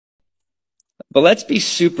But let's be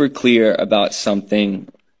super clear about something.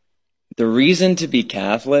 The reason to be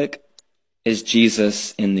Catholic is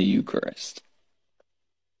Jesus in the Eucharist.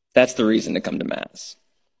 That's the reason to come to Mass.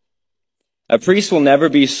 A priest will never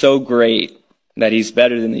be so great that he's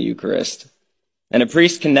better than the Eucharist. And a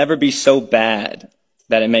priest can never be so bad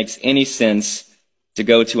that it makes any sense to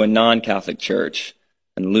go to a non-Catholic church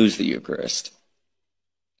and lose the Eucharist.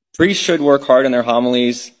 Priests should work hard on their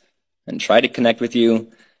homilies and try to connect with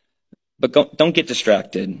you, but don't get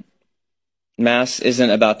distracted. Mass isn't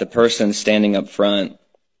about the person standing up front.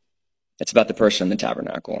 It's about the person in the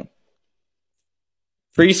tabernacle.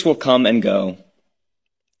 Priests will come and go.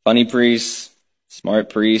 Funny priests, smart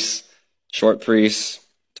priests, short priests,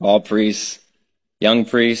 tall priests, young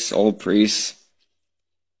priests, old priests.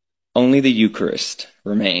 Only the Eucharist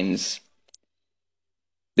remains.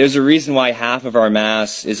 There's a reason why half of our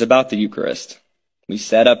Mass is about the Eucharist. We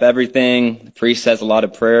set up everything. The priest says a lot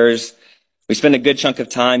of prayers. We spend a good chunk of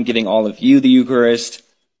time giving all of you the Eucharist.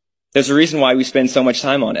 There's a reason why we spend so much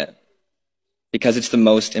time on it. Because it's the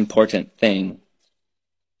most important thing.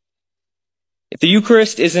 If the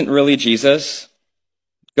Eucharist isn't really Jesus,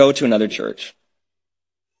 go to another church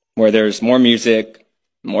where there's more music,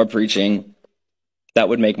 more preaching. That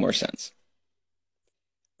would make more sense.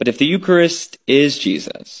 But if the Eucharist is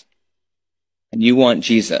Jesus, and you want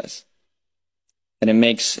Jesus, then it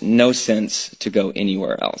makes no sense to go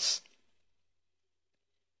anywhere else.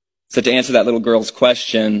 So to answer that little girl's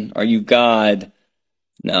question, are you God?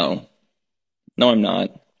 No. No, I'm not.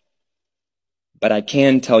 But I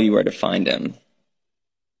can tell you where to find him.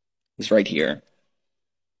 He's right here.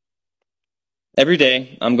 Every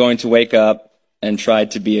day, I'm going to wake up and try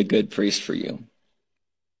to be a good priest for you.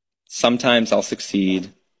 Sometimes I'll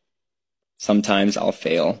succeed. Sometimes I'll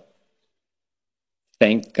fail.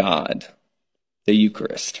 Thank God, the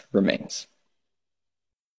Eucharist remains.